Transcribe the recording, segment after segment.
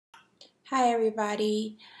Hi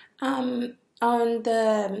everybody. On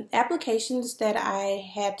the applications that I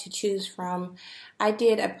had to choose from, I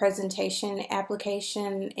did a presentation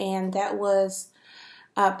application and that was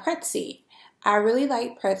Prezi. I really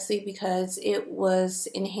like Prezi because it was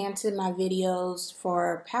enhancing my videos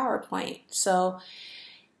for PowerPoint. So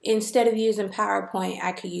instead of using PowerPoint,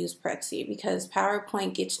 I could use Prezi because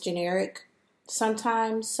PowerPoint gets generic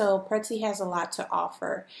sometimes. So Prezi has a lot to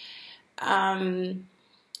offer. Um,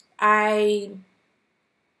 I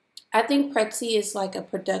I think Prezi is like a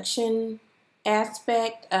production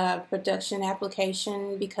aspect, a production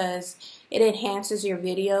application because it enhances your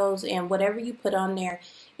videos and whatever you put on there,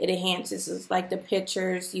 it enhances. It's like the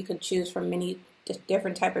pictures, you could choose from many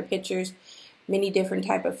different type of pictures, many different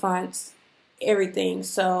type of fonts, everything.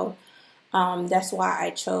 So that's why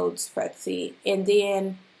I chose Prezi. And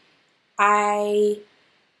then I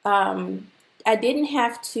um, I didn't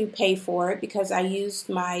have to pay for it because I used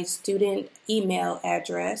my student email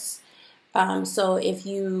address. So if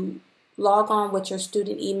you log on with your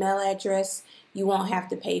student email address, you won't have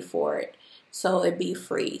to pay for it. So it'd be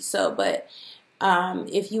free. So, but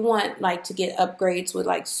if you want like to get upgrades with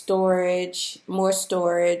like storage, more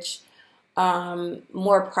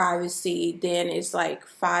privacy, then it's like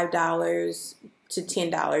 $5 to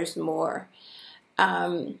 $10 more.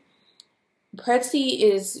 Um, Prezi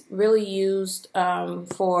is really used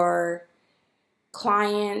for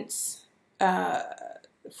clients,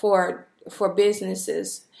 for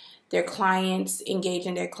businesses, their clients,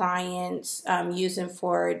 engaging their clients, using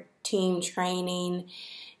for team training,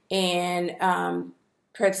 and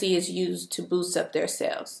Prezi is used to boost up their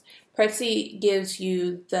sales. Prezi gives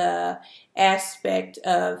you the aspect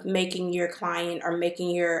of making your client or making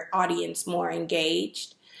your audience more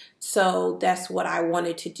engaged. So that's what I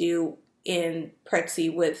wanted to do in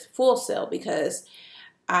Prezi with Full Sail because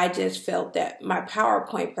I just felt that my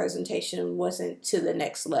PowerPoint presentation wasn't to the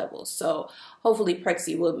next level. So hopefully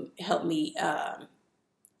Prezi will help me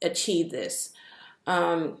achieve this.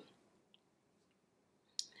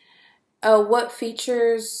 What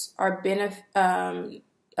features are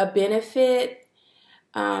a benefit?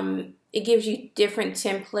 It gives you different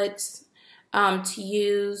templates to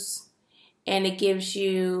use, and it gives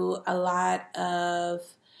you a lot of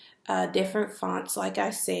different fonts, like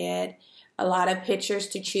I said, a lot of pictures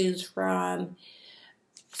to choose from.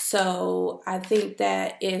 So I think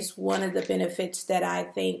that is one of the benefits that I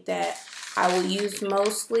think that I will use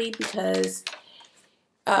mostly because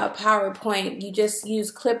PowerPoint, you just use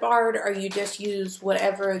clip art or you just use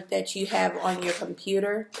whatever that you have on your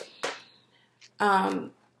computer.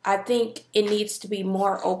 I think it needs to be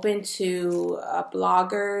more open to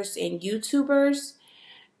bloggers and YouTubers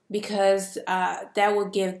because that will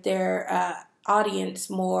give their audience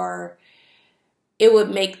more, it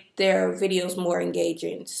would make their videos more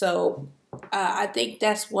engaging. So I think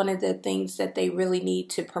that's one of the things that they really need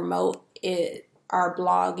to promote are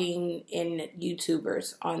blogging and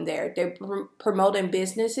YouTubers on there. They're promoting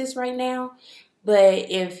businesses right now,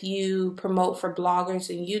 but if you promote for bloggers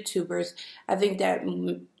and YouTubers, I think that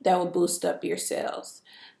will boost up your sales.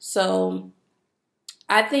 So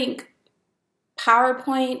I think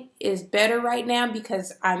PowerPoint is better right now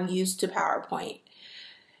because I'm used to PowerPoint.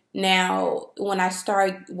 Now, when I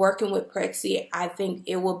start working with Prezi, I think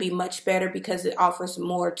it will be much better because it offers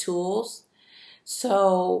more tools.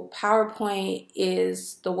 So PowerPoint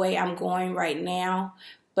is the way I'm going right now,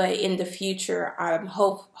 but in the future,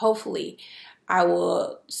 hopefully I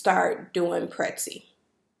will start doing Prezi.